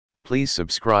Please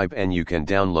subscribe, and you can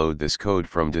download this code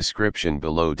from description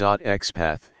below.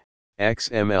 xpath,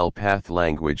 XML path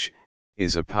language,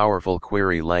 is a powerful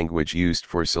query language used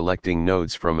for selecting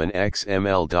nodes from an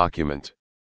XML document.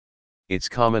 It's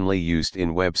commonly used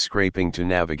in web scraping to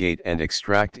navigate and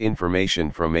extract information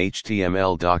from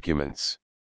HTML documents.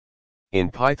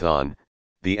 In Python,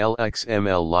 the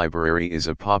LXML library is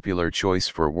a popular choice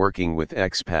for working with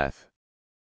xpath.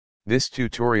 This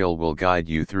tutorial will guide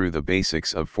you through the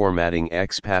basics of formatting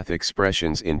xpath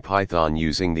expressions in Python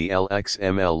using the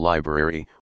LXML library,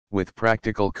 with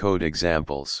practical code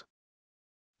examples.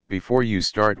 Before you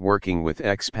start working with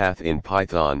xpath in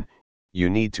Python, you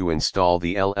need to install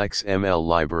the LXML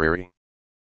library.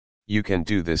 You can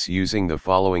do this using the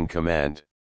following command.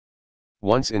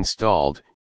 Once installed,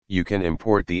 you can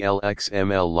import the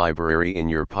LXML library in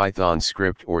your Python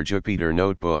script or Jupyter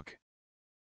notebook.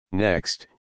 Next,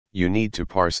 you need to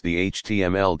parse the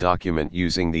HTML document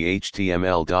using the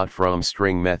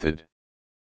html.fromString method.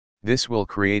 This will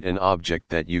create an object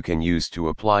that you can use to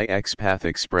apply xpath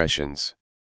expressions.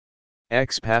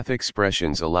 XPath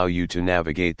expressions allow you to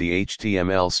navigate the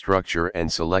HTML structure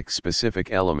and select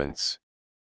specific elements.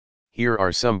 Here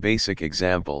are some basic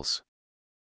examples.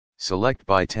 Select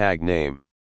by tag name.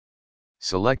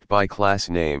 Select by class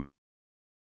name.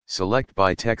 Select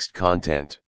by text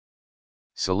content.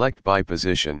 Select by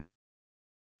position.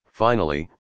 Finally,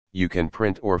 you can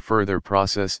print or further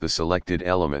process the selected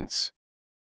elements.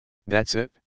 That's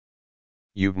it.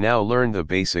 You've now learned the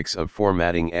basics of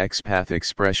formatting XPath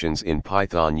expressions in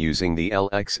Python using the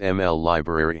LXML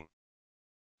library.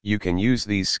 You can use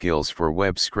these skills for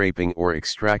web scraping or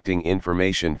extracting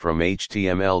information from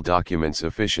HTML documents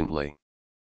efficiently.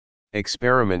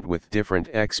 Experiment with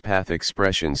different XPath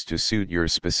expressions to suit your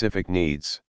specific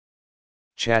needs.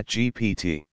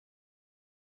 ChatGPT.